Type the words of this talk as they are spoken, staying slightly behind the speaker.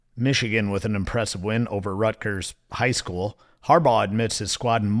Michigan with an impressive win over Rutgers High School. Harbaugh admits his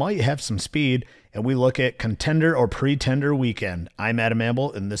squad might have some speed, and we look at contender or pretender weekend. I'm Adam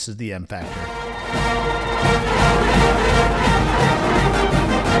Amble, and this is the M Factor.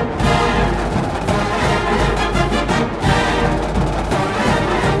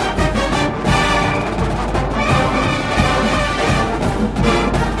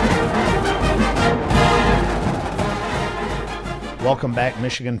 Welcome back,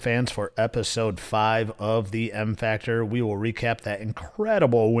 Michigan fans, for episode 5 of the M Factor. We will recap that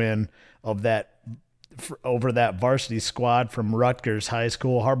incredible win of over that varsity squad from Rutgers High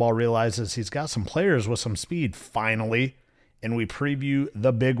School. Harbaugh realizes he's got some players with some speed, finally, and we preview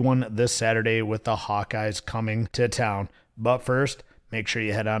the big one this Saturday with the Hawkeyes coming to town. But first, make sure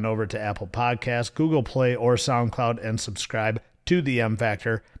you head on over to Apple Podcasts, Google Play, or SoundCloud and subscribe to the M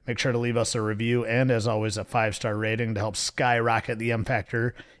Factor. Make sure to leave us a review and, as always, a 5-star rating to help skyrocket the M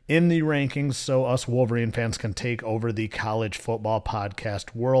Factor in the rankings so us Wolverine fans can take over the college football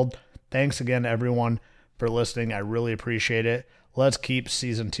podcast world. Thanks again, everyone, for listening. I really appreciate it. Let's keep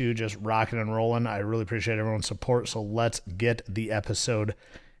Season 2 just rocking and rolling. I really appreciate everyone's support, so let's get the episode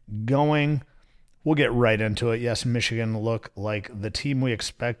going. We'll get right into it. Yes, Michigan looked like the team we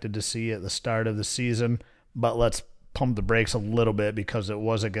expected to see at the start of the season, but let's pump the brakes a little bit because it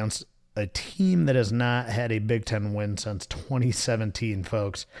was against a team that has not had a Big Ten win since 2017,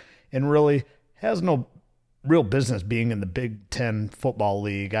 folks, and really has no real business being in the Big Ten football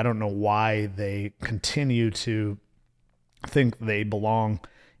league. I don't know why they continue to think they belong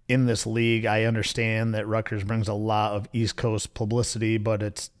in this league. I understand that Rutgers brings a lot of East Coast publicity, but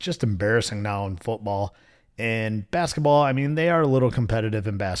it's just embarrassing now in football. And basketball, I mean, they are a little competitive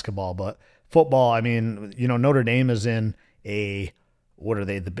in basketball, but football, I mean, you know, Notre Dame is in what are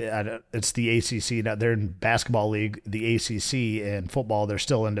they? It's the ACC. They're in basketball league, the ACC, and football, they're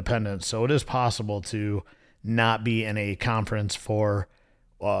still independent. So it is possible to not be in a conference for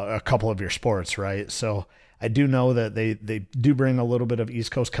a couple of your sports, right? So I do know that they do bring a little bit of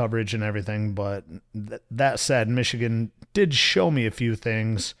East Coast coverage and everything, but that said, Michigan did show me a few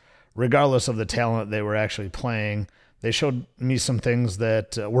things, regardless of the talent they were actually playing. They showed me some things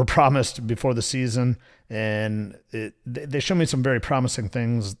that were promised before the season, and they showed me some very promising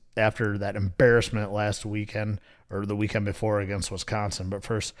things after that embarrassment last weekend or the weekend before against Wisconsin. But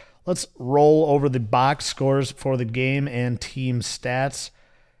first, let's roll over the box scores for the game and team stats.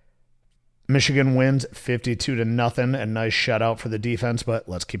 Michigan wins 52-0, a nice shutout for the defense, but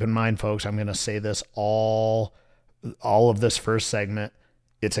let's keep in mind, folks, I'm going to say this all of this first segment.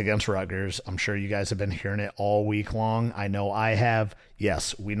 It's against Rutgers. I'm sure you guys have been hearing it all week long. I know I have.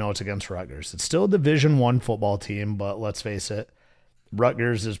 Yes, we know it's against Rutgers. It's still a Division I football team, but let's face it,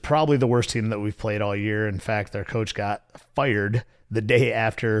 Rutgers is probably the worst team that we've played all year. In fact, their coach got fired the day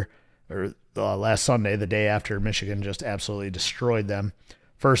after, or last Sunday, the day after Michigan just absolutely destroyed them.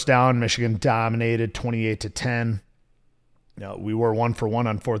 First down, Michigan dominated 28-10. We were 1 for 1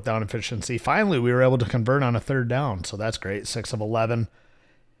 on fourth down efficiency. Finally, we were able to convert on a third down, so that's great. 6 of 11.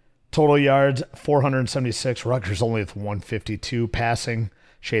 Total yards, 476. Rutgers only with 152 passing.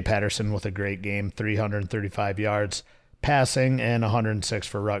 Shea Patterson with a great game, 335 yards passing and 106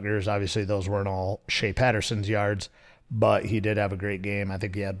 for Rutgers. Obviously, those weren't all Shea Patterson's yards, but he did have a great game. I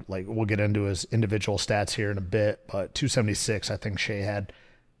think he had, we'll get into his individual stats here in a bit, but 276 I think Shea had.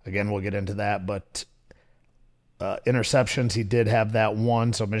 Again, we'll get into that, but interceptions, he did have that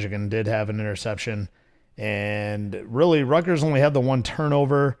one, so Michigan did have an interception. And really, Rutgers only had the one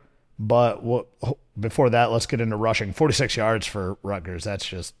turnover. But before that, let's get into rushing. 46 yards for Rutgers. That's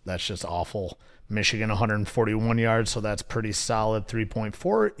just awful. Michigan 141 yards, so that's pretty solid.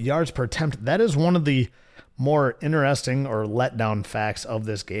 3.4 yards per attempt. That is one of the more interesting or letdown facts of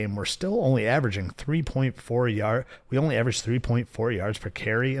this game. We're still only averaging 3.4 yards. We only averaged 3.4 yards per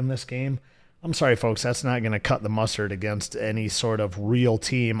carry in this game. I'm sorry, folks. That's not going to cut the mustard against any sort of real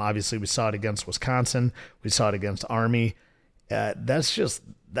team. Obviously, we saw it against Wisconsin. We saw it against Army.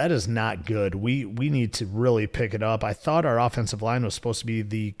 That is not good. We need to really pick it up. I thought our offensive line was supposed to be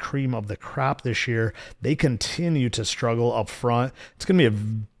the cream of the crop this year. They continue to struggle up front. It's going to be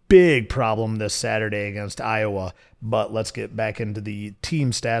a big problem this Saturday against Iowa. But let's get back into the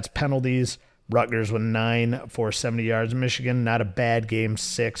team stats. Penalties, Rutgers with 9 for 70 yards. Michigan, not a bad game,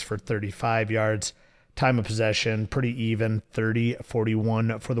 6 for 35 yards. Time of possession, pretty even,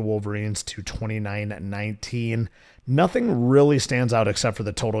 30-41 for the Wolverines to 29-19. Nothing really stands out except for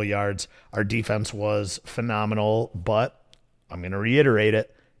the total yards. Our defense was phenomenal, but I'm going to reiterate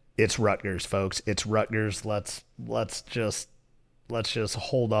it. It's Rutgers, folks. It's Rutgers. Let's just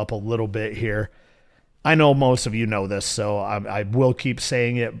hold up a little bit here. I know most of you know this, so I will keep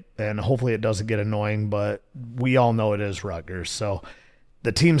saying it, and hopefully it doesn't get annoying, but we all know it is Rutgers. So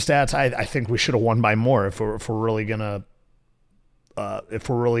the team stats, I think we should have won by more if we're really gonna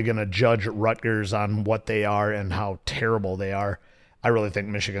judge Rutgers on what they are and how terrible they are. I really think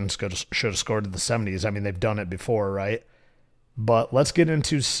Michigan should have scored in the 70s. I mean, they've done it before, right? But let's get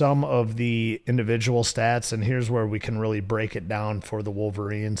into some of the individual stats, and here's where we can really break it down for the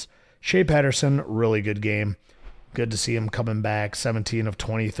Wolverines. Shea Patterson, really good game. Good to see him coming back. 17 of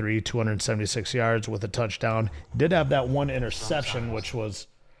 23, 276 yards with a touchdown. Did have that one interception, which was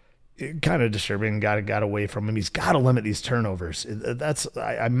kind of disturbing. Got away from him. He's got to limit these turnovers.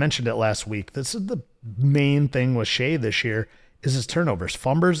 I mentioned it last week. This is the main thing with Shea this year is his turnovers,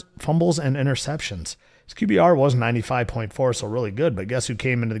 fumbles, and interceptions. His QBR was 95.4, so really good. But guess who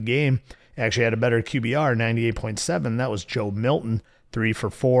came into the game? Actually had a better QBR, 98.7. That was Joe Milton, 3 for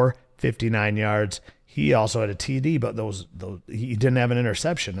 4, 59 yards. He also had a TD, but those he didn't have an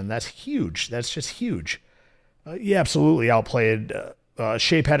interception, and that's huge. That's just huge. He absolutely outplayed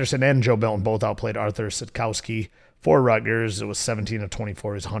Shea Patterson and Joe Milton both outplayed Arthur Sitkowski for Rutgers. It was 17 of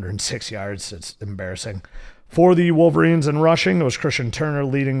 24. It was 106 yards. It's embarrassing. For the Wolverines in rushing, it was Christian Turner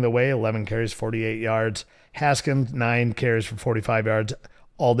leading the way, 11 carries, 48 yards. Haskins, 9 carries for 45 yards.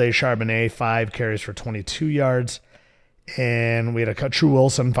 All-Day Charbonnet, 5 carries for 22 yards. And we had a True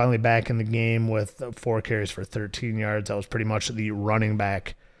Wilson finally back in the game with 4 carries for 13 yards. That was pretty much the running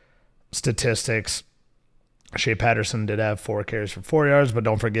back statistics. Shea Patterson did have 4 carries for 4 yards, but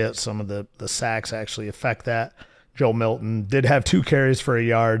don't forget some of the sacks actually affect that. Joe Milton did have 2 carries for a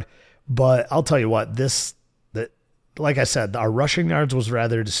yard, but I'll tell you what, like I said, our rushing yards was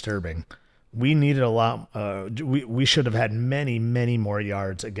rather disturbing. We needed a lot. We should have had many, many more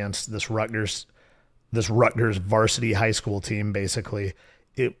yards against this Rutgers varsity high school team. Basically,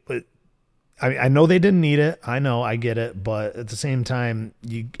 I know they didn't need it. I know, I get it, but at the same time,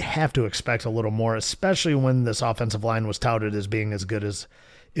 you have to expect a little more, especially when this offensive line was touted as being as good as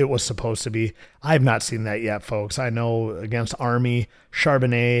it was supposed to be. I have not seen that yet, folks. I know against Army,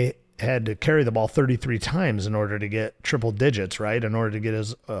 Charbonnet had to carry the ball 33 times in order to get triple digits, right? In order to get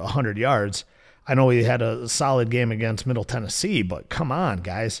his 100 yards. I know he had a solid game against Middle Tennessee, but come on,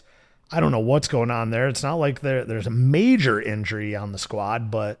 guys. I don't know what's going on there. It's not like there's a major injury on the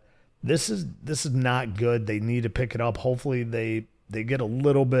squad, but this is not good. They need to pick it up. Hopefully they get a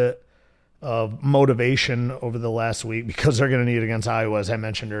little bit of motivation over the last week because they're going to need it against Iowa, as I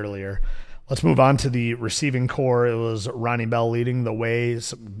mentioned earlier. Let's move on to the receiving core. It was Ronnie Bell leading the way.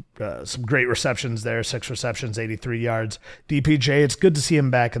 Some great receptions there, 6 receptions, 83 yards. DPJ, it's good to see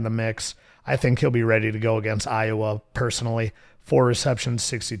him back in the mix. I think he'll be ready to go against Iowa personally. 4 receptions,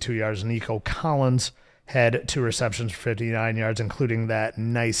 62 yards. Nico Collins had 2 receptions for 59 yards, including that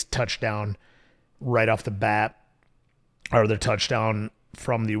nice touchdown right off the bat. Our other touchdown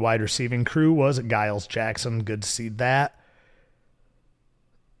from the wide receiving crew was Giles Jackson. Good to see that.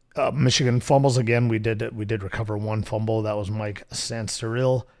 Michigan fumbles again. We did recover 1 fumble. That was Mike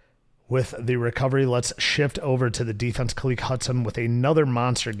Sansaril with the recovery. Let's shift over to the defense. Khalil Hudson with another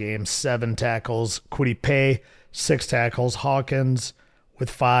monster game. 7 tackles. Kwity Paye, 6 tackles. Hawkins with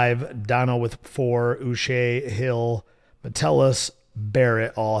 5. Dono with 4. Uche, Hill, Metellus,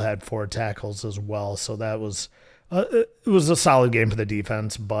 Barrett all had 4 tackles as well. So that was it was a solid game for the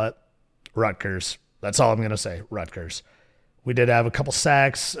defense, but Rutgers. That's all I'm going to say. Rutgers. We did have a couple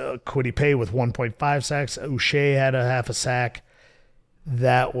sacks. Kwity Paye with 1.5 sacks. Uche had a half a sack.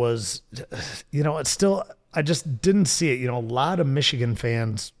 That was, it's still, I just didn't see it. A lot of Michigan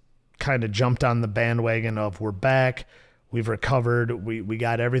fans kind of jumped on the bandwagon of we're back. We've recovered. We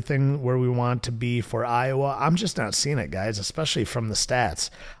got everything where we want to be for Iowa. I'm just not seeing it, guys, especially from the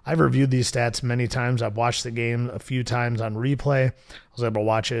stats. I've reviewed these stats many times. I've watched the game a few times on replay. I was able to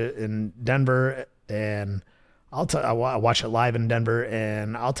watch it in Denver, and I watched it live in Denver,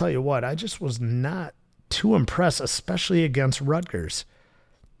 and I'll tell you what, I just was not too impressed, especially against Rutgers.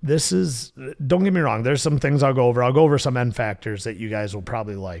 Don't get me wrong, there's some things I'll go over. I'll go over some end factors that you guys will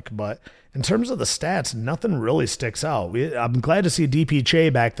probably like, but in terms of the stats, nothing really sticks out. I'm glad to see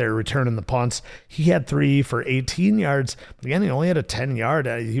DPJ back there returning the punts. He had 3 for 18 yards, but again, he only had a 10-yard.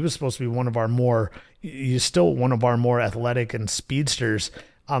 He was supposed to be he's still one of our more athletic and speedsters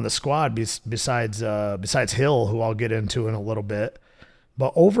on the squad besides Hill, who I'll get into in a little bit.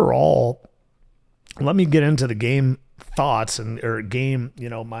 But overall, let me get into the game thoughts my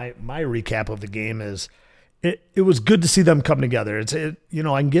recap of the game is it was good to see them come together. I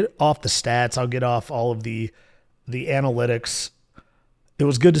can get off the stats. I'll get off all of the analytics. It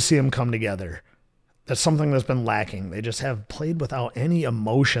was good to see them come together. That's something that's been lacking. They just have played without any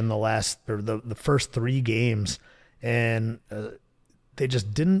emotion the first 3 games, and they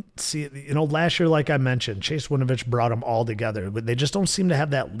just didn't see it. Last year, like I mentioned, Chase Winovich brought them all together, but they just don't seem to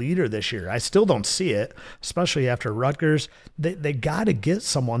have that leader this year. I still don't see it, especially after Rutgers. They got to get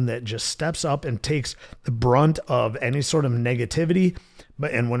someone that just steps up and takes the brunt of any sort of negativity,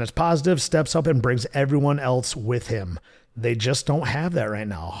 and when it's positive, steps up and brings everyone else with him. They just don't have that right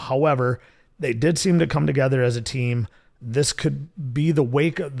now. However, they did seem to come together as a team. This could be the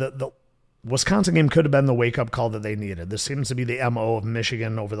the Wisconsin game could have been the wake-up call that they needed. This seems to be the MO of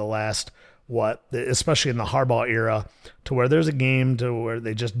Michigan over the last, especially in the Harbaugh era, to where there's a game to where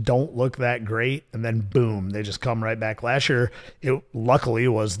they just don't look that great, and then boom, they just come right back. Last year, it luckily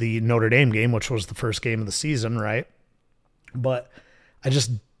was the Notre Dame game, which was the first game of the season, right? But I just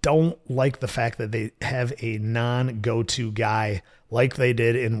don't like the fact that they have a non-go-to guy like they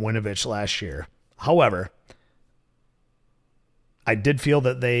did in Winovich last year. However, I did feel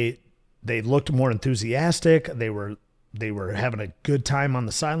that they looked more enthusiastic. They were having a good time on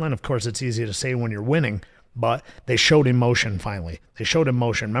the sideline. Of course, it's easy to say when you're winning, but they showed emotion finally. They showed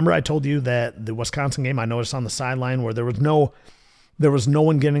emotion. Remember I told you that the Wisconsin game I noticed on the sideline where there was no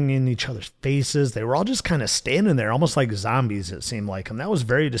one getting in each other's faces. They were all just kind of standing there, almost like zombies, it seemed like. And that was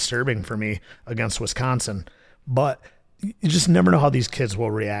very disturbing for me against Wisconsin. But you just never know how these kids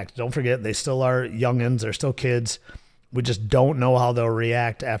will react. Don't forget, they still are youngins. They're still kids. We just don't know how they'll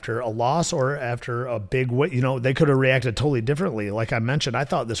react after a loss or after a big win. They could have reacted totally differently. Like I mentioned, I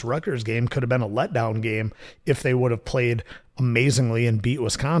thought this Rutgers game could have been a letdown game if they would have played amazingly and beat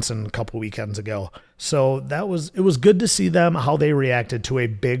Wisconsin a couple weekends ago. So it was good to see them, how they reacted to a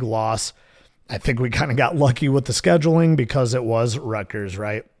big loss. I think we kind of got lucky with the scheduling because it was Rutgers,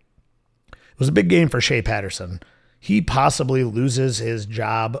 right? It was a big game for Shea Patterson. He possibly loses his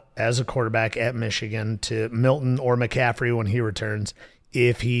job as a quarterback at Michigan to Milton or McCaffrey when he returns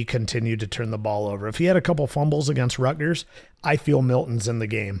if he continued to turn the ball over. If he had a couple fumbles against Rutgers, I feel Milton's in the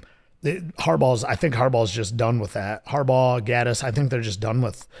game. I think Harbaugh's just done with that. Harbaugh, Gaddis, I think they're just done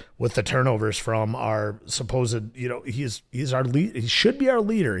with the turnovers from our supposed, he's our lead. He should be our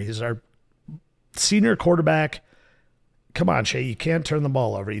leader. He's our senior quarterback. Come on, Shea, you can't turn the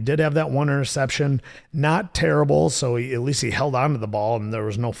ball over. He did have that one interception, not terrible, so at least he held on to the ball and there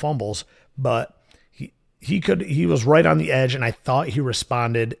was no fumbles, but he was right on the edge, and I thought he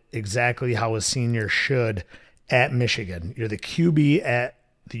responded exactly how a senior should at Michigan. You're the QB at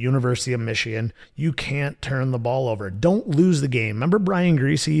the University of Michigan. You can't turn the ball over. Don't lose the game. Remember Brian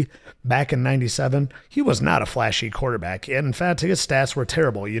Griese back in 97? He was not a flashy quarterback, and in fact, his stats were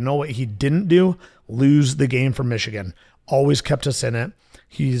terrible. You know what he didn't do? Lose the game for Michigan. Always kept us in it.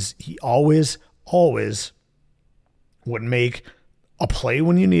 He always would make a play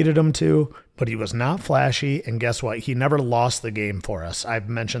when you needed him to, but he was not flashy. And guess what? He never lost the game for us. I've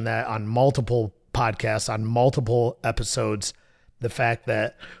mentioned that on multiple podcasts, on multiple episodes, the fact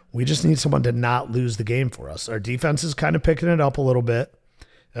that we just need someone to not lose the game for us. Our defense is kind of picking it up a little bit.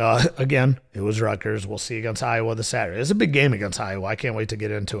 Again, it was Rutgers. We'll see against Iowa this Saturday. It's a big game against Iowa. I can't wait to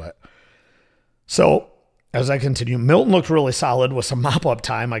get into it. So, as I continue, Milton looked really solid with some mop-up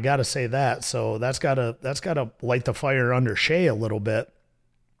time. I got to say that. So that's got to light the fire under Shea a little bit.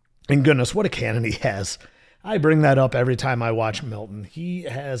 And goodness, what a cannon he has. I bring that up every time I watch Milton. He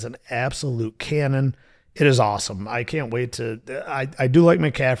has an absolute cannon. It is awesome. I can't wait to – I do like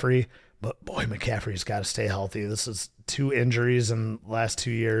McCaffrey, but boy, McCaffrey's got to stay healthy. This is 2 injuries in the last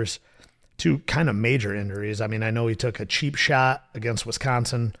 2 years, 2 kind of major injuries. I mean, I know he took a cheap shot against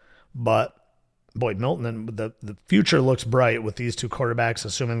Wisconsin, but – boy, Milton, the future looks bright with these 2 quarterbacks,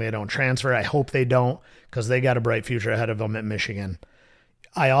 assuming they don't transfer. I hope they don't, because they got a bright future ahead of them at Michigan.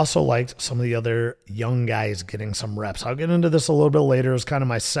 I also liked some of the other young guys getting some reps. I'll get into this a little bit later. It was kind of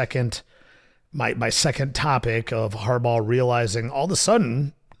my second topic of Harbaugh realizing all of a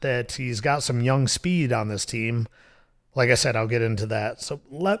sudden that he's got some young speed on this team. Like I said, I'll get into that. So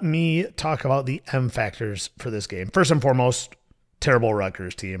let me talk about the M factors for this game. First and foremost, terrible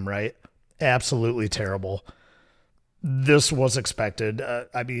Rutgers team, right? Absolutely terrible. This was expected.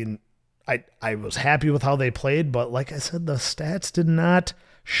 I was happy with how they played, but like I said, the stats did not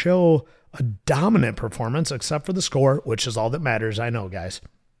show a dominant performance except for the score, which is all that matters. I know, guys.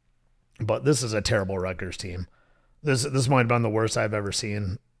 But this is a terrible Rutgers team. This might have been the worst I've ever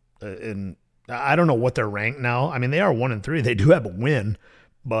seen. I don't know what they're ranked now. I mean, they are 1-3. They do have a win,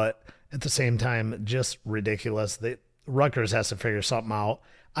 but at the same time, just ridiculous. Rutgers has to figure something out.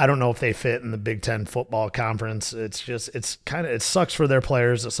 I don't know if they fit in the Big Ten football conference. It sucks for their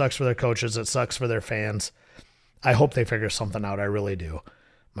players. It sucks for their coaches. It sucks for their fans. I hope they figure something out. I really do.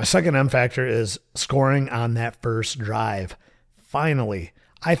 My second M factor is scoring on that first drive. Finally,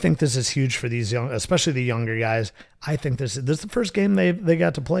 I think this is huge for these young, especially the younger guys. I think this is the first game they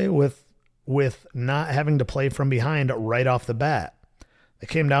got to play with not having to play from behind right off the bat. They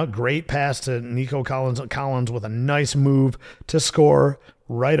came down, great pass to Nico Collins with a nice move to score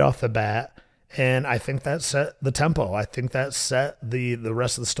right off the bat. And I think that set the tempo. I think that set the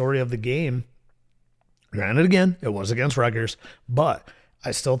rest of the story of the game. Granted, again, it was against Rutgers, but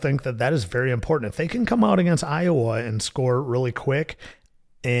I still think that is very important. If they can come out against Iowa and score really quick,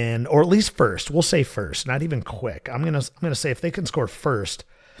 or at least first, we'll say first, not even quick. I'm gonna say if they can score first,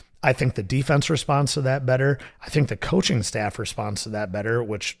 I think the defense responds to that better. I think the coaching staff responds to that better,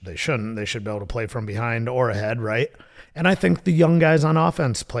 which they shouldn't. They should be able to play from behind or ahead, right? And I think the young guys on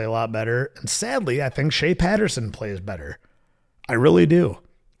offense play a lot better. And sadly, I think Shea Patterson plays better. I really do,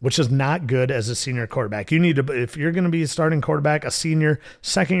 which is not good as a senior quarterback. You need to, if you're going to be a starting quarterback, a senior,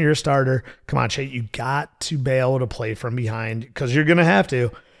 second-year starter, come on, Shea, you got to be able to play from behind because you're going to have to.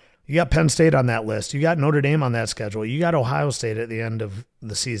 You got Penn State on that list. You got Notre Dame on that schedule. You got Ohio State at the end of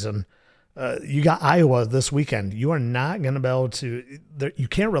the season. You got Iowa this weekend. You are not going to be able to – you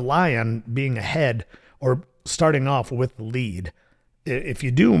can't rely on being ahead or starting off with the lead. If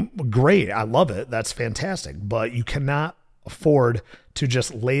you do, great. I love it. That's fantastic. But you cannot afford to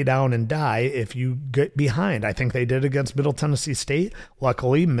just lay down and die if you get behind. I think they did against Middle Tennessee State.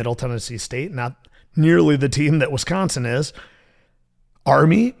 Luckily, Middle Tennessee State, not nearly the team that Wisconsin is.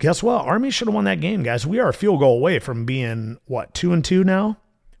 Army, guess what? Army should have won that game, guys. We are a field goal away from being, 2-2 now?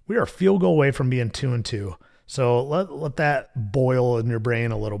 We are a field goal away from being 2-2. So let that boil in your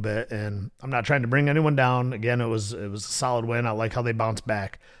brain a little bit. And I'm not trying to bring anyone down. Again, it was a solid win. I like how they bounced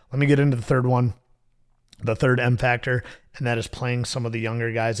back. Let me get into the third one, the third M factor, and that is playing some of the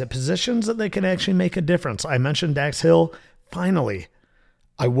younger guys at positions that they can actually make a difference. I mentioned Dax Hill. Finally,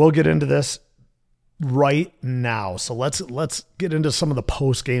 I will get into this right now. So let's get into some of the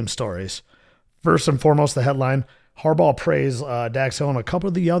post-game stories. First and foremost, the headline, Harbaugh praised Dax Hill and a couple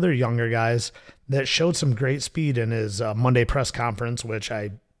of the other younger guys that showed some great speed in his Monday press conference, which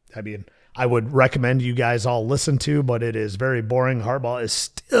I would recommend you guys all listen to, but it is very boring. Harbaugh is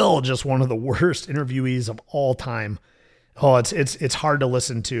still just one of the worst interviewees of all time. Oh, it's hard to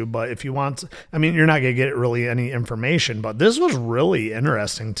listen to, but if you want, you're not going to get really any information, but this was really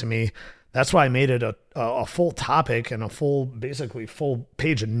interesting to me. That's why I made it a full topic and a full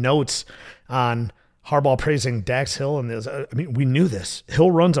page of notes on Harbaugh praising Dax Hill. And we knew this.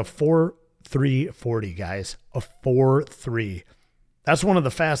 Hill runs a 4.340, guys, a 4.3. That's one of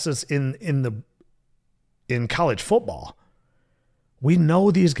the fastest in college football. We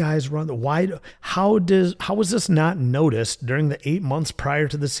know these guys run the wide. How was this not noticed during the 8 months prior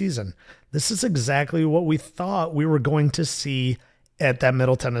to the season? This is exactly what we thought we were going to see at that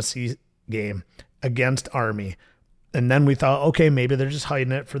Middle Tennessee game against Army. And then we thought, okay, maybe they're just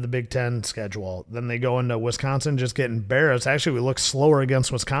hiding it for the Big Ten schedule. Then they go into Wisconsin, just get embarrassed. Actually, we look slower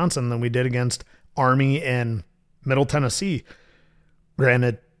against Wisconsin than we did against Army and Middle Tennessee.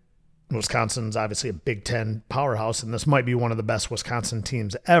 Granted, Wisconsin's obviously a Big Ten powerhouse, and this might be one of the best Wisconsin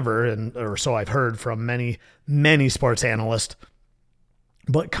teams ever, or so I've heard from many, many sports analysts.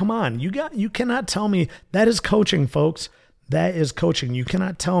 But come on, you cannot tell me that is coaching, folks. That is coaching. You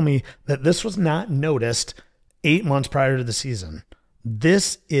cannot tell me that this was not noticed 8 months prior to the season.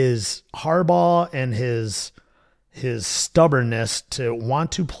 This is Harbaugh and his stubbornness to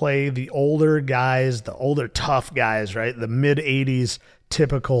want to play the older guys, the older tough guys, right? The mid-80s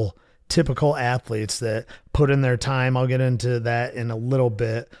typical athletes that put in their time. I'll get into that in a little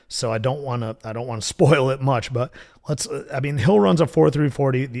bit, so I don't want to spoil it much, but Hill runs a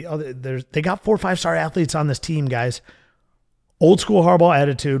 4.340. They got 4 5-star athletes on this team, guys. Old school Harbaugh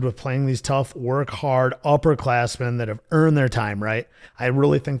attitude with playing these tough, work hard, upperclassmen that have earned their time, right? I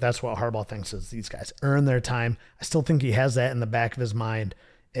really think that's what Harbaugh thinks is these guys earn their time. I still think he has that in the back of his mind.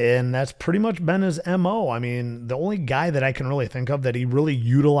 And that's pretty much been his MO. The only guy that I can really think of that he really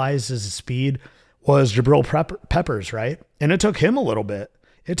utilizes his speed was Jabril Peppers, right? And it took him a little bit.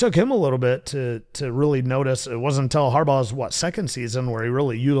 To really notice. It wasn't until Harbaugh's, second season where he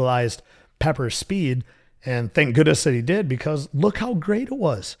really utilized Peppers' speed. And thank goodness that he did, because look how great it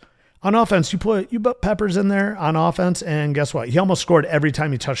was. On offense, you put Peppers in there on offense, and guess what? He almost scored every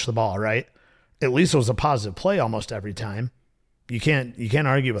time he touched the ball, right? At least it was a positive play almost every time. You can't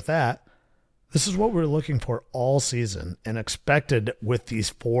argue with that. This is what we're looking for all season and expected with these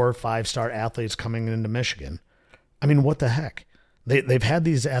 4 5-star athletes coming into Michigan. What the heck? They've had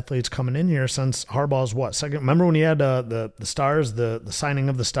these athletes coming in here since Harbaugh's second? Remember when he had the stars, the signing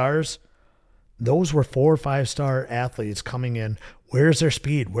of the stars? Those were 4 5-star athletes coming in Where's their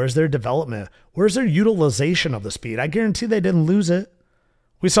speed? Where's their development? Where's their utilization of the speed? I guarantee they didn't lose it.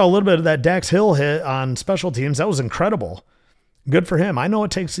 We saw a little bit of that Dax Hill hit on special teams. That was incredible. Good for him. I know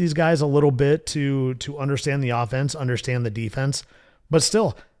it takes these guys a little bit to understand the offense, understand the defense, but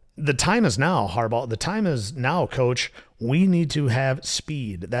still, the time is now, Harbaugh. The time is now, Coach. We need to have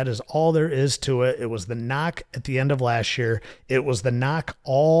speed. That is all there is to it. It was the knock at the end of last year. It was the knock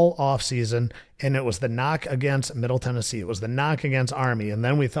all offseason, and it was the knock against Middle Tennessee. It was the knock against Army, and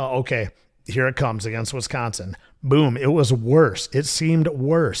then we thought, okay, here it comes against Wisconsin. Boom, it was worse. It seemed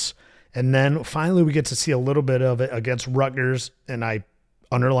worse. And then finally we get to see a little bit of it against Rutgers, and I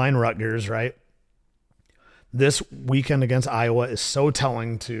underline Rutgers, right? This weekend against Iowa is so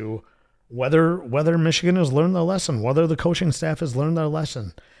telling to whether Michigan has learned their lesson, whether the coaching staff has learned their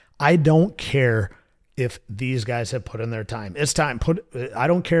lesson. I don't care if these guys have put in their time. It's time. I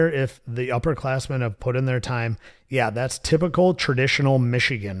don't care if the upperclassmen have put in their time. Yeah, that's typical traditional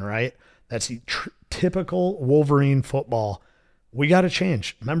Michigan, right? That's typical Wolverine football. We got to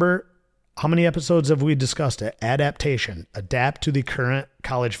change. Remember, how many episodes have we discussed it? Adaptation. Adapt to the current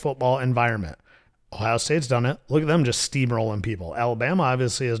college football environment. Ohio State's done it. Look at them just steamrolling people. Alabama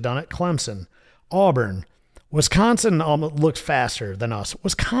obviously has done it. Clemson, Auburn, Wisconsin looked faster than us.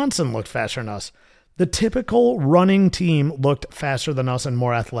 Wisconsin looked faster than us. The typical running team looked faster than us and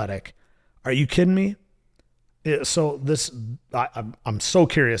more athletic. Are you kidding me? So I'm so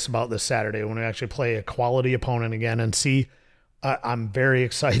curious about this Saturday when we actually play a quality opponent again and see. I'm very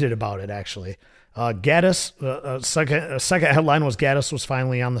excited about it, actually. Gaddis, second headline was Gaddis was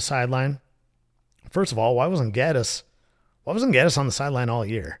finally on the sideline. First of all, why wasn't Gaddis on the sideline all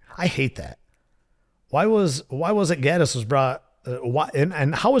year? I hate that. Why was it Gaddis was brought?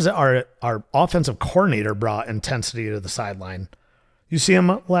 And how was it our offensive coordinator brought intensity to the sideline? You see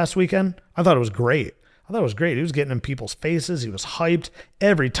him last weekend? I thought it was great. He was getting in people's faces. He was hyped.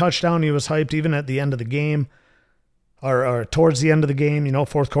 Every touchdown he was hyped, even at the end of the game. Or towards the end of the game,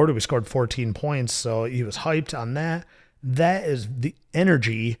 fourth quarter, we scored 14 points. So he was hyped on that. That is the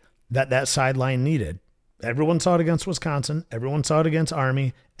energy that sideline needed. Everyone saw it against Wisconsin. Everyone saw it against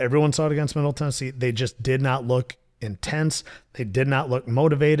Army. Everyone saw it against Middle Tennessee. They just did not look intense. They did not look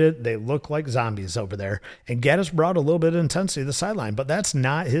motivated. They looked like zombies over there. And Gaddis brought a little bit of intensity to the sideline, but that's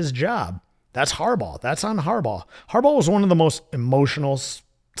not his job. That's Harbaugh. That's on Harbaugh. Harbaugh was one of the most emotional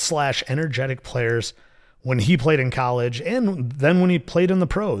 / energetic players when he played in college and then when he played in the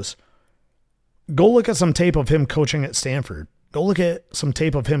pros. Go look at some tape of him coaching at Stanford. Go look at some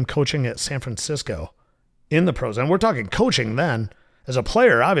tape of him coaching at San Francisco in the pros. And we're talking coaching then. As a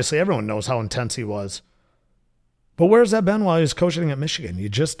player, obviously everyone knows how intense he was. But where's that been while he was coaching at Michigan? You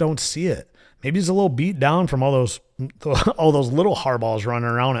just don't see it. Maybe he's a little beat down from all those little Harbaughs running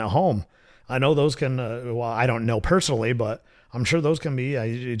around at home. I know those can, I don't know personally, but I'm sure those can be.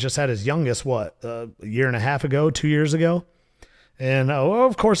 He just had his youngest, a year and a half ago, 2 years ago. And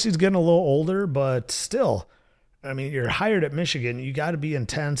of course he's getting a little older, but still, I mean, you're hired at Michigan. You got to be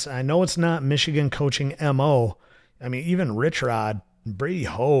intense. I know it's not Michigan coaching MO. I mean, even Rich Rod, Brady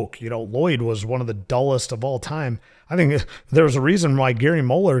Hoke, Lloyd was one of the dullest of all time. I think there was a reason why Gary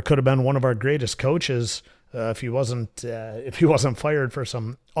Moeller could have been one of our greatest coaches if he wasn't fired for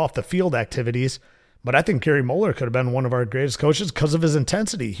some off the field activities. But I think Gary Moeller could have been one of our greatest coaches because of his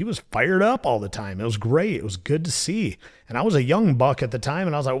intensity. He was fired up all the time. It was great. It was good to see. And I was a young buck at the time,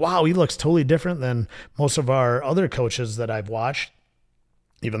 and I was like, wow, he looks totally different than most of our other coaches that I've watched,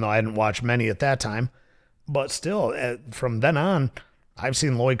 even though I hadn't watched many at that time. But still, from then on, I've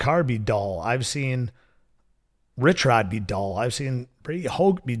seen Lloyd Carr be dull. I've seen Rich Rod be dull. I've seen Brady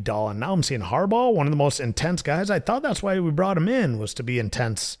Hoke be dull. And now I'm seeing Harbaugh, one of the most intense guys. I thought that's why we brought him in, was to be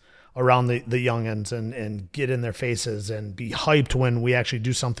intense around the youngins and get in their faces and be hyped when we actually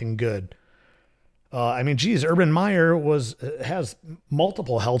do something good. Urban Meyer has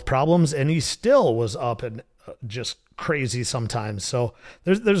multiple health problems, and he still was up and just crazy sometimes. So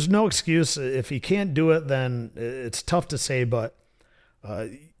there's no excuse. If he can't do it, then it's tough to say, but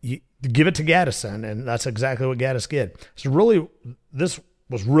you give it to Gaddis, and that's exactly what Gaddis did. So this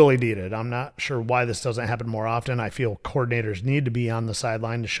was really needed. I'm not sure why this doesn't happen more often. I feel coordinators need to be on the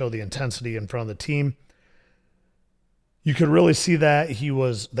sideline to show the intensity in front of the team. You could really see that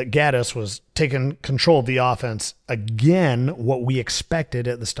Gaddis was taking control of the offense again, what we expected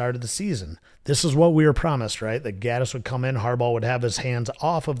at the start of the season. This is what we were promised, right? That Gaddis would come in, Harbaugh would have his hands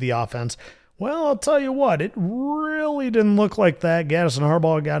off of the offense. Well, I'll tell you what, it really didn't look like that. Gaddis and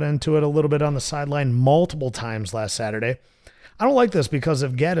Harbaugh got into it a little bit on the sideline multiple times last Saturday. I don't like this because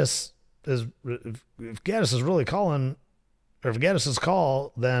if Gaddis is really calling, or if Gaddis's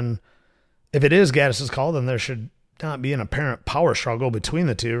call, then if it is Gaddis's call, then there should not be an apparent power struggle between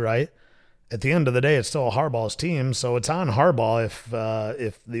the two, right? At the end of the day, it's still Harbaugh's team, so it's on Harbaugh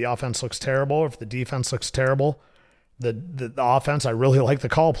if the offense looks terrible, if the defense looks terrible. The offense, I really like the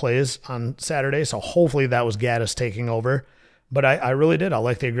call plays on Saturday, so hopefully that was Gaddis taking over. But I really did. I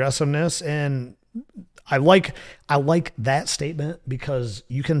like the aggressiveness, and I like that statement because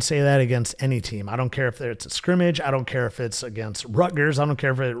you can say that against any team. I don't care if it's a scrimmage. I don't care if it's against Rutgers. I don't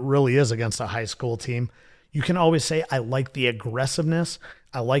care if it really is against a high school team. You can always say, I like the aggressiveness.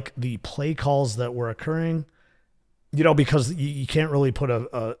 I like the play calls that were occurring. Because you can't really put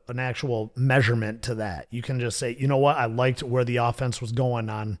an actual measurement to that. You can just say, you know what, I liked where the offense was going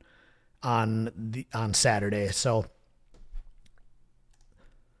on Saturday. So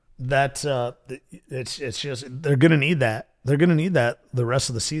that it's just they're gonna need that. They're gonna need that the rest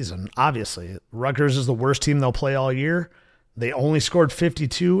of the season. Obviously, Rutgers is the worst team they'll play all year. They only scored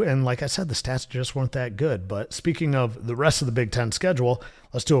 52, and like I said, the stats just weren't that good. But speaking of the rest of the Big Ten schedule,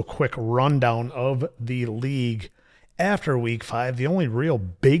 let's do a quick rundown of the league. After week 5, the only real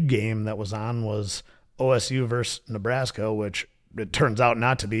big game that was on was OSU versus Nebraska, which it turns out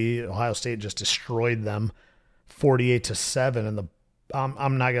not to be. Ohio State just destroyed them 48-7. And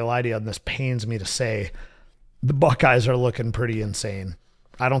I'm not going to lie to you, and this pains me to say, the Buckeyes are looking pretty insane.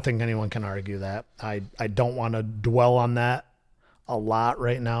 I don't think anyone can argue that. I don't want to dwell on that a lot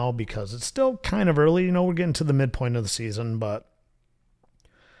right now because it's still kind of early. We're getting to the midpoint of the season, but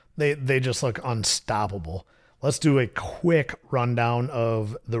they just look unstoppable. Let's do a quick rundown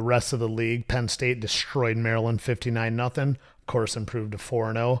of the rest of the league. Penn State destroyed Maryland 59-0. Of course, improved to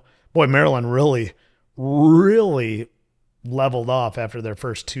 4-0. Boy, Maryland really, really leveled off after their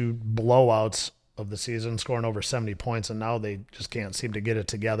first 2 blowouts of the season, scoring over 70 points, and now they just can't seem to get it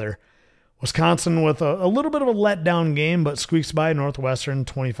together. Wisconsin with a little bit of a letdown game, but squeaks by Northwestern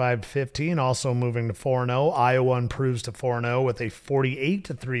 25-15, also moving to 4-0. Iowa improves to 4-0 with a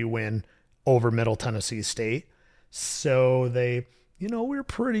 48-3 win over Middle Tennessee State. So they, we're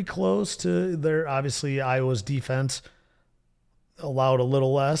pretty close to their, obviously Iowa's defense allowed a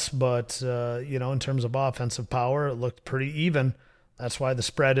little less, but, in terms of offensive power, it looked pretty even. That's why the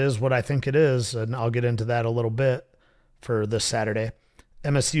spread is what I think it is, and I'll get into that a little bit for this Saturday.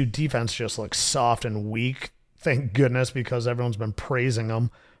 MSU defense just looks soft and weak, thank goodness, because everyone's been praising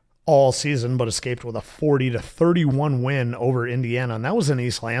them all season, but escaped with a 40-31 win over Indiana, and that was in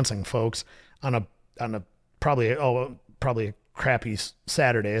East Lansing, folks, on a probably a crappy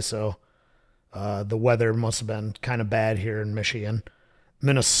Saturday. So the weather must have been kind of bad here in Michigan.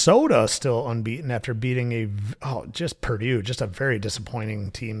 Minnesota still unbeaten after beating just Purdue, just a very disappointing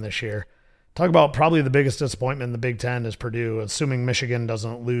team this year. Talk about probably the biggest disappointment in the Big Ten is Purdue, assuming Michigan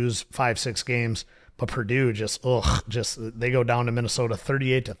doesn't lose 5-6 games. But Purdue they go down to Minnesota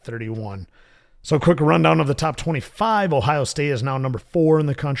 38-31. So a quick rundown of the top 25. Ohio State is now number 4 in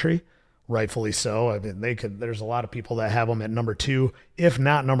the country, rightfully so. I mean, there's a lot of people that have them at number 2, if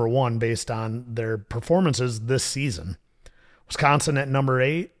not number 1, based on their performances this season. Wisconsin at number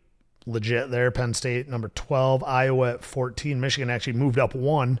 8, legit there. Penn State number 12, Iowa at 14. Michigan actually moved up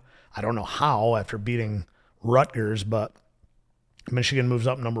 1. I don't know how after beating Rutgers, but Michigan moves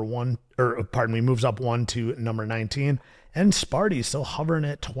up moves up 1 to number 19. And Sparty still hovering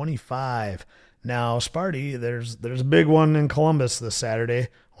at 25. Now, Sparty, there's a big one in Columbus this Saturday.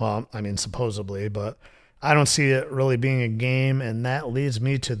 Well, I mean, supposedly, but I don't see it really being a game, and that leads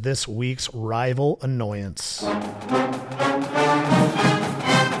me to this week's rival annoyance.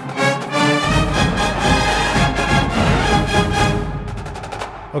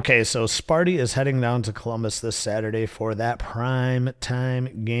 Okay, so Sparty is heading down to Columbus this Saturday for that prime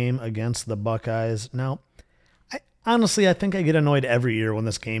time game against the Buckeyes. Now, honestly, I think I get annoyed every year when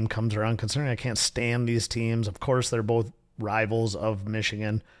this game comes around, considering I can't stand these teams. Of course, they're both rivals of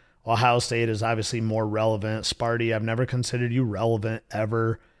Michigan. Ohio State is obviously more relevant. Sparty, I've never considered you relevant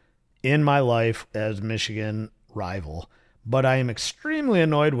ever in my life as Michigan rival. But I am extremely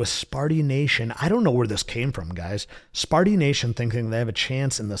annoyed with Sparty Nation. I don't know where this came from, guys. Sparty Nation thinking they have a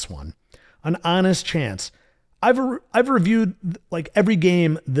chance in this one. An honest chance. I've reviewed like every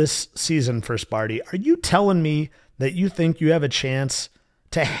game this season for Sparty. Are you telling me that you think you have a chance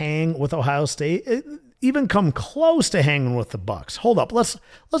to hang with Ohio State? Even come close to hanging with the Bucks? Hold up. Let's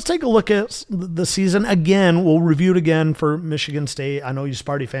take a look at the season again. We'll review it again for Michigan State. I know you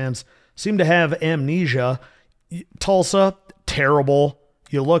Sparty fans seem to have amnesia. Tulsa, terrible.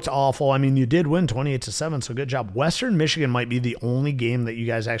 You looked awful. I mean, you did win 28-7, so good job. Western Michigan might be the only game that you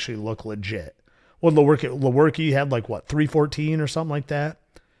guys actually look legit. Well, Lewerke had 314 or something like that.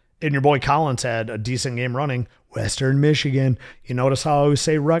 And your boy Collins had a decent game running. Western Michigan. You notice how I always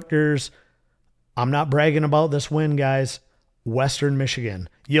say Rutgers. I'm not bragging about this win, guys. Western Michigan.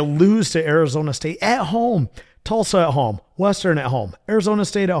 You lose to Arizona State at home. Tulsa at home. Western at home. Arizona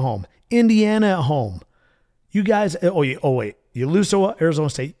State at home. Indiana at home. You guys, wait. You lose to Arizona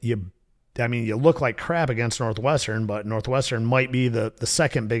State. You look like crap against Northwestern, but Northwestern might be the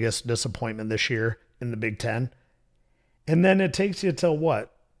second biggest disappointment this year in the Big Ten. And then it takes you to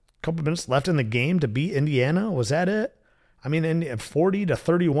what? A couple minutes left in the game to beat Indiana? Was that it? I mean,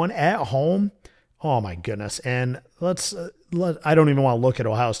 40-31 at home. Oh my goodness. And I don't even want to look at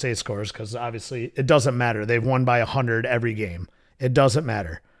Ohio State scores because obviously it doesn't matter. They've won by 100 every game. It doesn't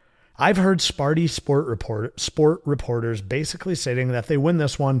matter. I've heard Sparty sport reporters basically stating that if they win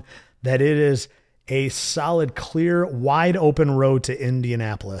this one, that it is a solid, clear, wide open road to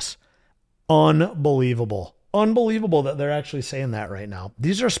Indianapolis. Unbelievable. Unbelievable that they're actually saying that right now.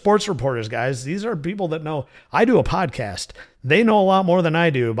 These are sports reporters, guys. These are people that know. I do a podcast. They know a lot more than I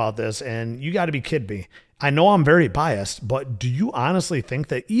do about this, and you got to be kidding me. I know I'm very biased, but do you honestly think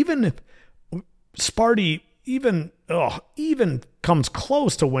that even if Sparty even comes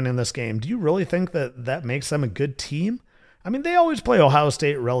close to winning this game, do you really think that makes them a good team? I mean, they always play Ohio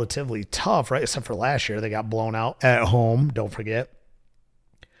State relatively tough, right? Except for last year, they got blown out at home. Don't forget.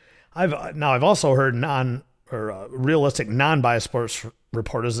 I've also heard realistic non-biased sports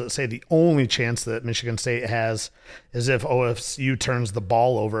reporters that say the only chance that Michigan State has is if OSU turns the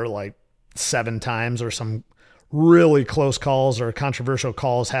ball over like 7 times or some really close calls or controversial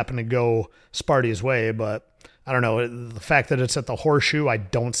calls happen to go Sparty's way. But I don't know. The fact that it's at the Horseshoe, I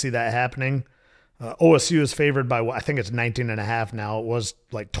don't see that happening. OSU is favored by, I think it's 19.5 now. It was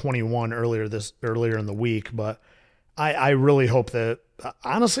like 21 earlier in the week, but I really hope that,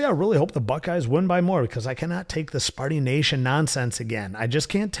 honestly, I really hope the Buckeyes win by more because I cannot take the Sparty Nation nonsense again. I just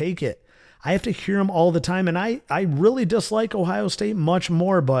can't take it. I have to hear them all the time, and I really dislike Ohio State much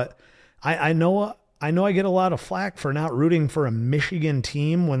more, but I know I get a lot of flack for not rooting for a Michigan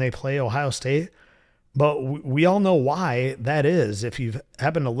team when they play Ohio State, but we all know why that is. If you've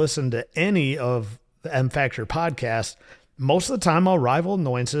happened to listen to any of the M Factor podcast, most of the time our rival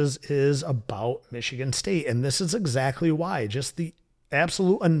annoyances is about Michigan State, and this is exactly why. Just the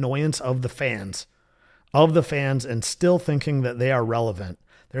absolute annoyance of the fans and still thinking that they are relevant.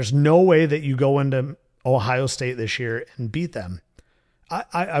 There's no way that you go into Ohio State this year and beat them.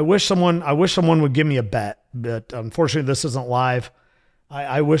 I wish someone would give me a bet, but unfortunately this isn't live.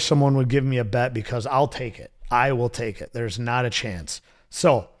 I wish someone would give me a bet because I'll take it. I will take it. There's not a chance.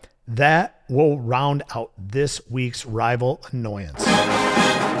 So that will round out this week's rival annoyance.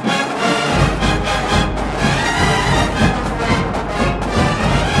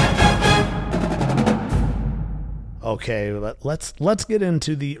 Okay, but let's get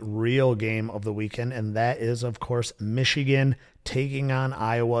into the real game of the weekend, and that is, of course, Michigan taking on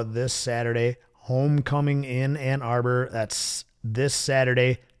Iowa this Saturday. Homecoming in Ann Arbor. That's this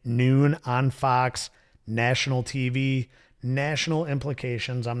Saturday, noon on Fox, national TV, national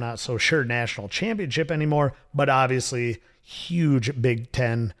implications. I'm not so sure national championship anymore, but obviously huge Big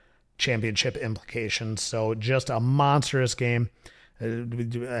Ten championship implications. So just a monstrous game.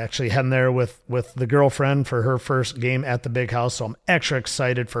 Actually heading there with the girlfriend for her first game at the big house. So I'm extra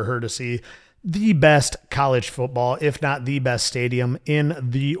excited for her to see the best college football, if not the best stadium in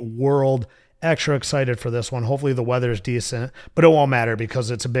the world. Extra excited for this one. Hopefully the weather is decent, but it won't matter because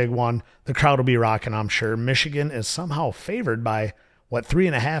it's a big one. The crowd will be rocking, I'm sure. Michigan is somehow favored by,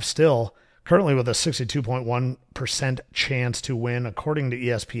 3.5 still, currently with a 62.1% chance to win, according to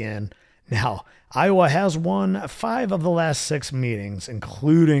ESPN. Now, Iowa has won 5 of the last 6 meetings,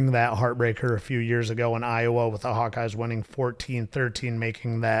 including that heartbreaker a few years ago in Iowa with the Hawkeyes winning 14-13,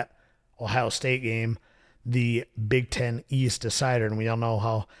 making that Ohio State game the Big Ten East decider. And we all know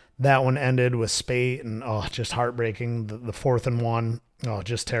how that one ended with Spate and just heartbreaking. The 4th and 1,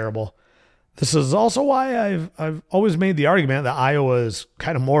 just terrible. This is also why I've always made the argument that Iowa is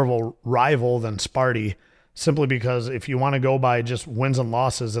kind of more of a rival than Sparty, simply because if you want to go by just wins and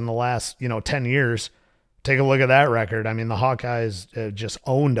losses in the last 10 years, take a look at that record. I mean, the Hawkeyes just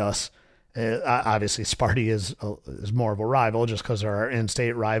owned us. Obviously, Sparty is more of a rival just because they're our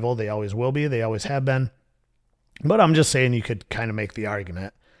in-state rival. They always will be. They always have been. But I'm just saying you could kind of make the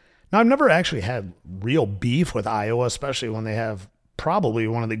argument. Now, I've never actually had real beef with Iowa, especially when they have probably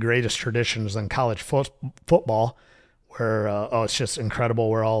one of the greatest traditions in college football, where, it's just incredible.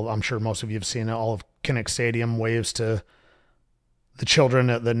 Where I'm sure most of you have seen it, all of Kinnick Stadium waves to the children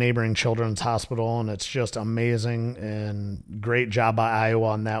at the neighboring children's hospital, and it's just amazing, and great job by Iowa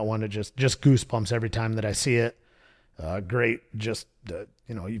on that one. It just goosebumps every time that I see it. Great, just,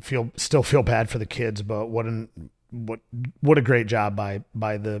 you still feel bad for the kids, but what a great job by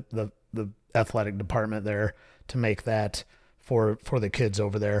the athletic department there to make that for the kids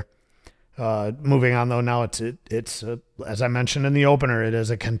over there. Moving on, though, now it's as I mentioned in the opener, it is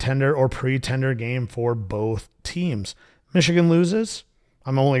a contender or pretender game for both teams. Michigan loses.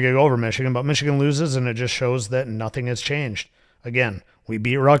 I'm only going to go over Michigan, but Michigan loses, and it just shows that nothing has changed. Again, we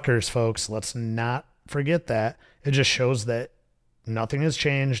beat Rutgers, folks. Let's not forget that. It just shows that nothing has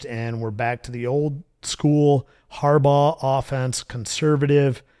changed, and we're back to the old school Harbaugh offense,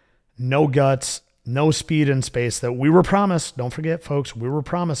 conservative, no guts, no speed in space that we were promised. Don't forget, folks, we were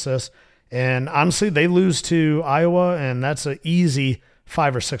promised this. And honestly, they lose to Iowa, and that's an easy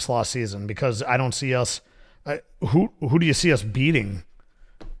 5 or 6 loss season because I don't see us. Who do you see us beating?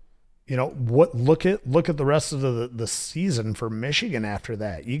 You know what? Look at the rest of the season for Michigan after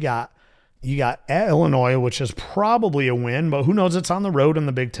that. You got at Illinois, which is probably a win, but who knows? It's on the road in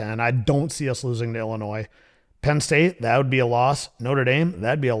the Big Ten. I don't see us losing to Illinois. Penn State, that would be a loss. Notre Dame,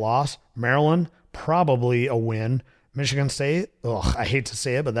 that'd be a loss. Maryland, probably a win. Michigan State, I hate to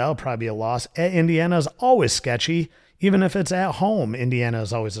say it, but that'll probably be a loss. At Indiana is always sketchy. Even if it's at home, Indiana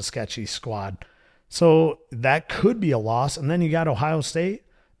is always a sketchy squad. So that could be a loss. And then you got Ohio State.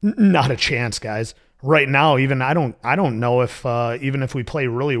 Not a chance, guys. Right now, even I don't know if even if we play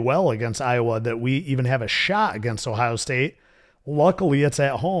really well against Iowa that we even have a shot against Ohio State. Luckily, it's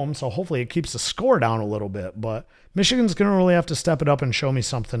at home, so hopefully it keeps the score down a little bit. But Michigan's going to really have to step it up and show me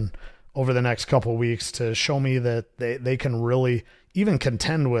something over the next couple of weeks to show me that they can really even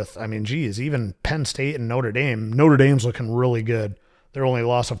contend with, even Penn State and Notre Dame. Notre Dame's looking really good. Their only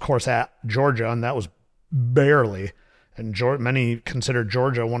loss, of course, at Georgia, and that was barely. And many consider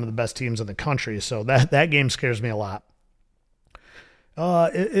Georgia one of the best teams in the country, so that game scares me a lot.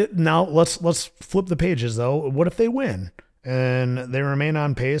 Now let's flip the pages, though. What if they win and they remain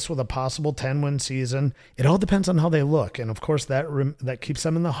on pace with a possible 10-win season? It all depends on how they look, and of course that keeps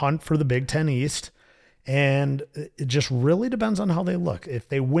them in the hunt for the Big Ten East. And it just really depends on how they look. If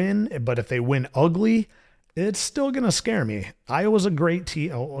they win, but if they win ugly, it's still going to scare me. Iowa's a great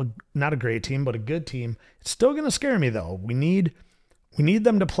team, not a great team, but a good team. It's still going to scare me, though. We need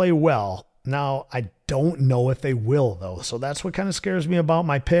them to play well. Now, I don't know if they will, though. So that's what kind of scares me about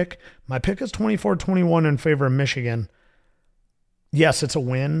my pick. My pick is 24-21 in favor of Michigan. Yes, it's a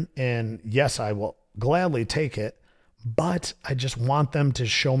win, and yes, I will gladly take it, but I just want them to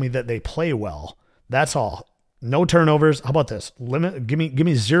show me that they play well. That's all. No turnovers. How about this? Give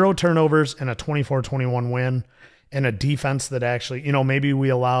me 0 turnovers and a 24-21 win, and a defense that actually, maybe we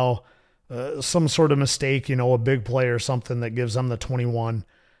allow some sort of mistake, a big play or something that gives them the 21.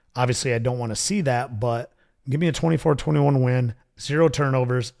 Obviously, I don't want to see that, but give me a 24-21 win, 0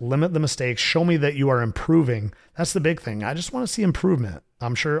 turnovers, limit the mistakes, show me that you are improving. That's the big thing. I just want to see improvement.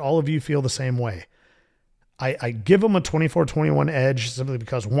 I'm sure all of you feel the same way. I give them a 24-21 edge simply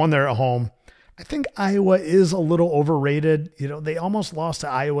because, one, they're at home. I think Iowa is a little overrated. They almost lost to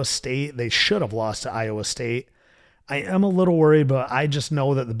Iowa State. They should have lost to Iowa State. I am a little worried, but I just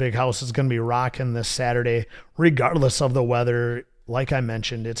know that the Big House is going to be rocking this Saturday, regardless of the weather. Like I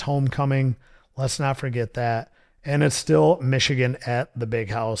mentioned, it's homecoming. Let's not forget that. And it's still Michigan at the Big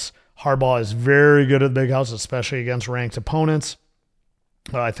House. Harbaugh is very good at the Big House, especially against ranked opponents.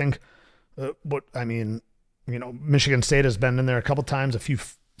 I think Michigan State has been in there a couple times, a few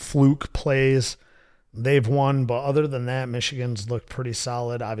fluke plays they've won, but other than that, Michigan's looked pretty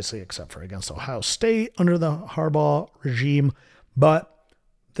solid, obviously, except for against Ohio State under the Harbaugh regime. But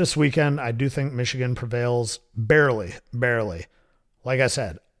this weekend, I do think Michigan prevails barely. Like I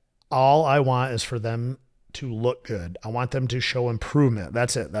said, all I want is for them to look good. I want them to show improvement.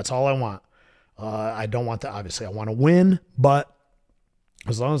 That's it. That's all I want. I don't want that. Obviously, I want to win, but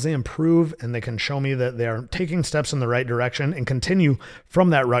as long as they improve and they can show me that they're taking steps in the right direction and continue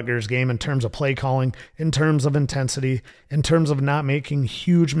from that Rutgers game in terms of play calling, in terms of intensity, in terms of not making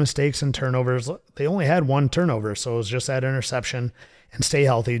huge mistakes and turnovers. They only had 1 turnover, so it was just that interception. And stay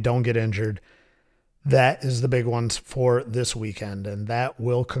healthy, don't get injured. That is the big ones for this weekend, and that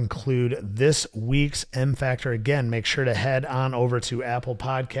will conclude this week's M Factor. Again, make sure to head on over to Apple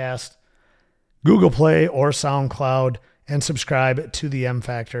Podcast, Google Play, or SoundCloud, and subscribe to the M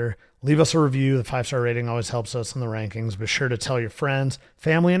Factor. Leave us a review. The 5-star rating always helps us in the rankings. Be sure to tell your friends,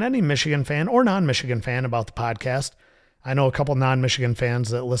 family, and any Michigan fan or non-Michigan fan about the podcast. I know a couple non-Michigan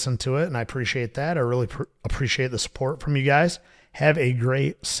fans that listen to it, and I appreciate that. I really appreciate the support from you guys. Have a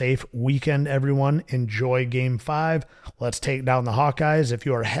great, safe weekend, everyone. Enjoy Game 5. Let's take down the Hawkeyes. If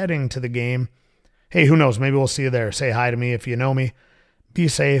you are heading to the game, hey, who knows? Maybe we'll see you there. Say hi to me if you know me. Be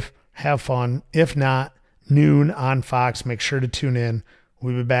safe. Have fun. If not, noon on Fox. Make sure to tune in.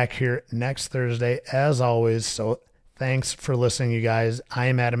 We'll be back here next Thursday, as always. So Thanks for listening, you guys. I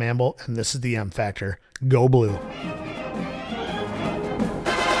am Adam Amble, and this is the M Factor. Go Blue.